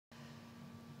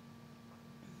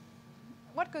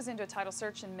What goes into a title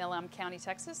search in Milam County,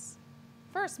 Texas?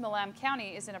 First, Milam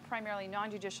County is in a primarily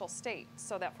non-judicial state,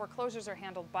 so that foreclosures are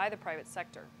handled by the private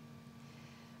sector.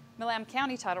 Milam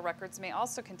County title records may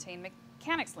also contain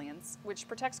mechanics liens, which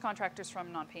protects contractors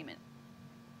from non-payment.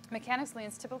 Mechanics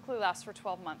liens typically last for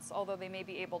 12 months, although they may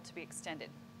be able to be extended.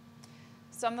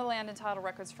 Some of the land and title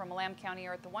records from Milam County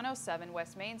are at the 107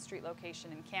 West Main Street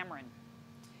location in Cameron.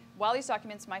 While these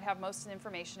documents might have most of the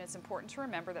information, it's important to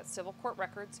remember that civil court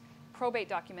records, probate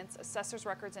documents, assessor's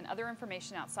records, and other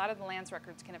information outside of the land's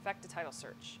records can affect a title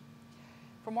search.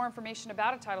 For more information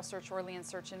about a title search or lien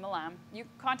search in Milam, you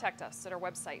can contact us at our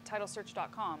website,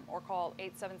 titlesearch.com, or call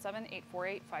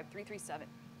 877-848-5337.